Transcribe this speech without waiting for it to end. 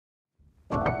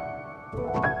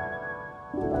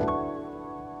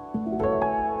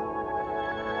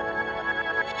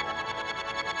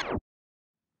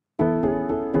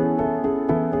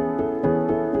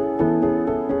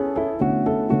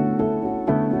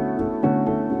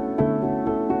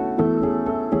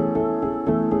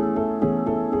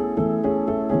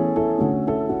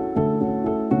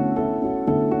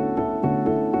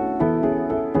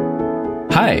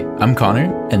Hi, I'm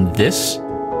Connor, and this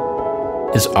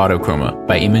is Autochroma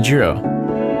by Imagiro.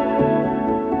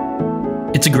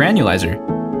 It's a granulizer.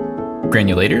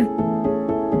 Granulator?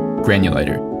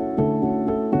 Granulator.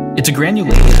 It's a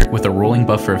granulator with a rolling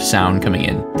buffer of sound coming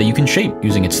in that you can shape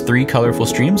using its 3 colorful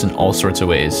streams in all sorts of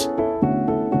ways.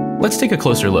 Let's take a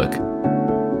closer look.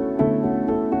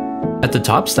 At the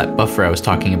top's that buffer I was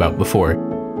talking about before.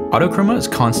 Autochroma is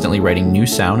constantly writing new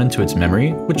sound into its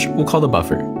memory, which we'll call the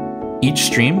buffer. Each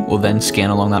stream will then scan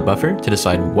along that buffer to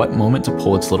decide what moment to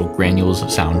pull its little granules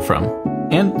of sound from.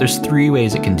 And there's 3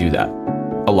 ways it can do that.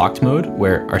 A locked mode,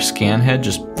 where our scan head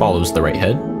just follows the right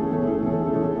head.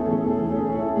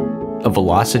 A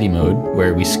velocity mode,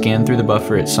 where we scan through the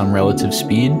buffer at some relative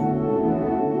speed.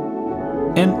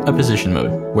 And a position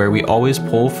mode, where we always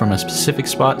pull from a specific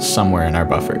spot somewhere in our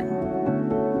buffer.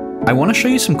 I want to show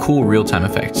you some cool real-time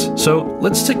effects, so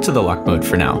let's stick to the lock mode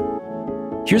for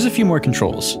now. Here's a few more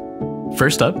controls.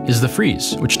 First up is the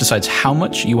freeze, which decides how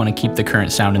much you want to keep the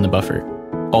current sound in the buffer.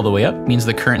 All the way up means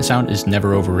the current sound is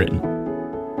never overwritten.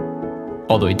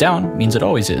 All the way down means it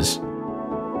always is.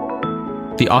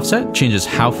 The offset changes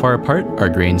how far apart our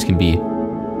grains can be.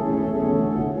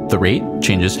 The rate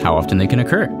changes how often they can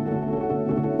occur.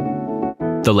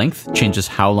 The length changes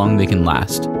how long they can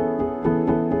last.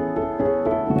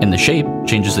 And the shape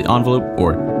changes the envelope,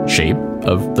 or shape,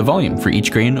 of the volume for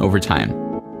each grain over time.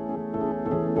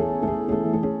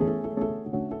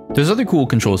 There's other cool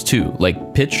controls too,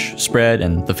 like pitch, spread,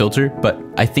 and the filter, but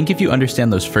I think if you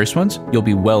understand those first ones, you'll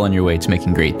be well on your way to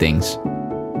making great things.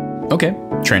 Okay,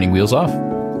 training wheels off.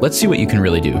 Let's see what you can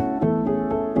really do.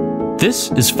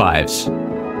 This is fives.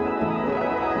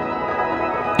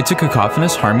 It's a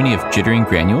cacophonous harmony of jittering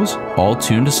granules, all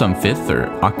tuned to some fifth or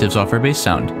octaves off our bass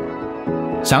sound.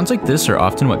 Sounds like this are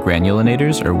often what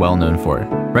granulinators are well known for.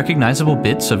 Recognizable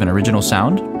bits of an original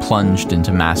sound plunged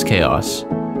into mass chaos.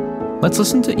 Let's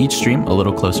listen to each stream a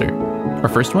little closer. Our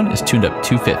first one is tuned up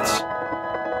 2/5.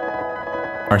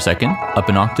 Our second, up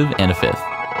an octave and a fifth.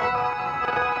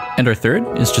 And our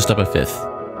third is just up a fifth.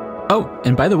 Oh,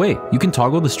 and by the way, you can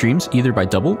toggle the streams either by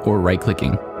double or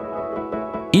right-clicking.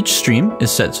 Each stream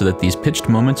is set so that these pitched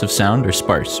moments of sound are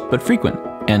sparse, but frequent,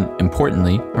 and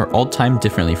importantly, are all timed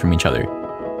differently from each other.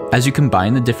 As you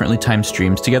combine the differently timed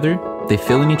streams together, they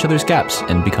fill in each other's gaps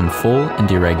and become full and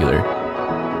irregular.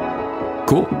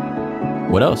 Cool.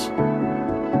 What else?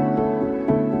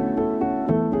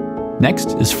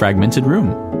 Next is fragmented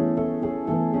room.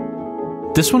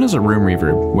 This one is a room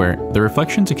reverb, where the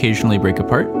reflections occasionally break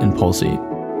apart and pulsate.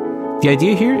 The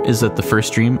idea here is that the first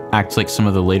stream acts like some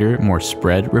of the later, more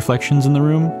spread reflections in the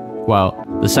room, while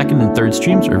the second and third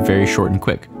streams are very short and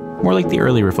quick, more like the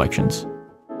early reflections.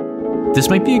 This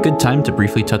might be a good time to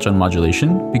briefly touch on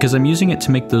modulation, because I'm using it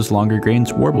to make those longer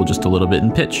grains warble just a little bit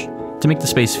in pitch, to make the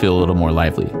space feel a little more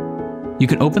lively. You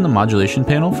can open the modulation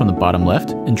panel from the bottom left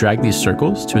and drag these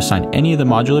circles to assign any of the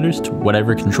modulators to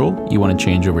whatever control you want to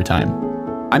change over time.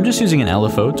 I'm just using an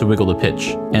LFO to wiggle the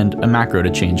pitch, and a macro to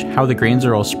change how the grains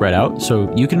are all spread out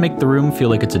so you can make the room feel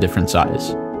like it's a different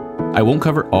size. I won't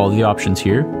cover all the options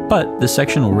here, but this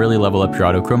section will really level up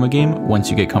your autochroma game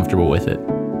once you get comfortable with it.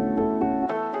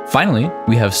 Finally,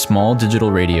 we have small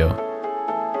digital radio.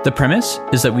 The premise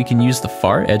is that we can use the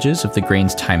far edges of the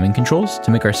grain's timing controls to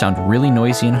make our sound really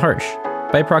noisy and harsh,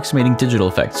 by approximating digital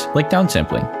effects like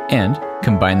downsampling, and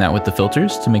combine that with the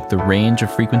filters to make the range of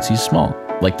frequencies small,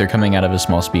 like they're coming out of a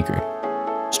small speaker.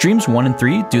 Streams 1 and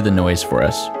 3 do the noise for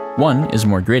us. 1 is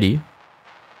more gritty,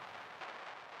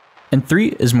 and 3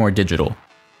 is more digital.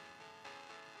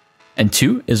 And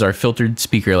 2 is our filtered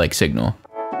speaker-like signal.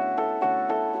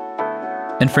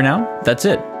 And for now, that's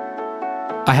it.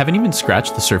 I haven't even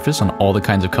scratched the surface on all the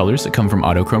kinds of colors that come from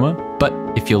autochroma, but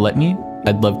if you'll let me,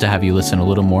 I'd love to have you listen a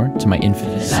little more to my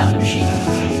infinite sound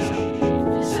machine.